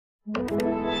What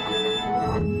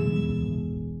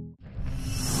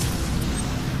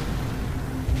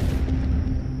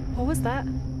was that?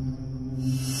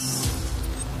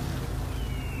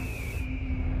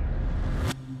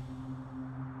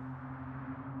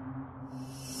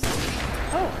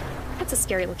 Oh, that's a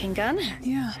scary-looking gun.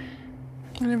 Yeah.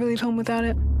 I never leave home without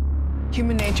it.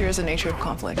 Human nature is a nature of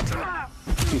conflict.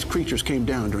 These creatures came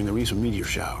down during the recent meteor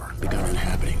shower, begun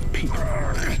inhabiting people.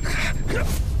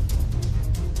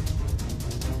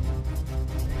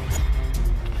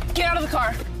 Get out of the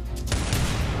car.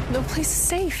 No place is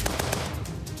safe.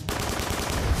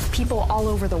 People all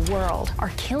over the world are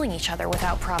killing each other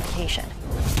without provocation.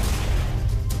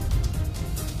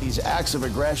 These acts of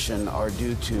aggression are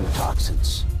due to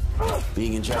toxins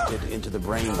being injected into the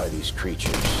brain by these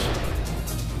creatures.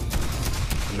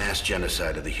 Mass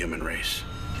genocide of the human race.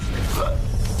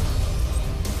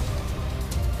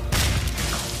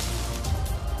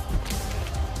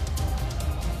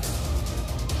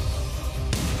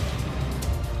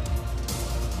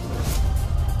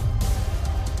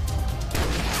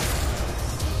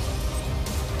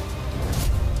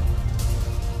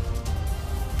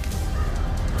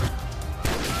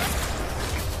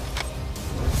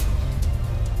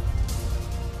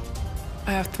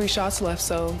 I have 3 shots left,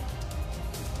 so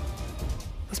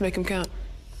let's make them count.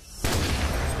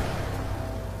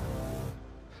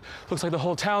 Looks like the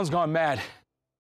whole town's gone mad.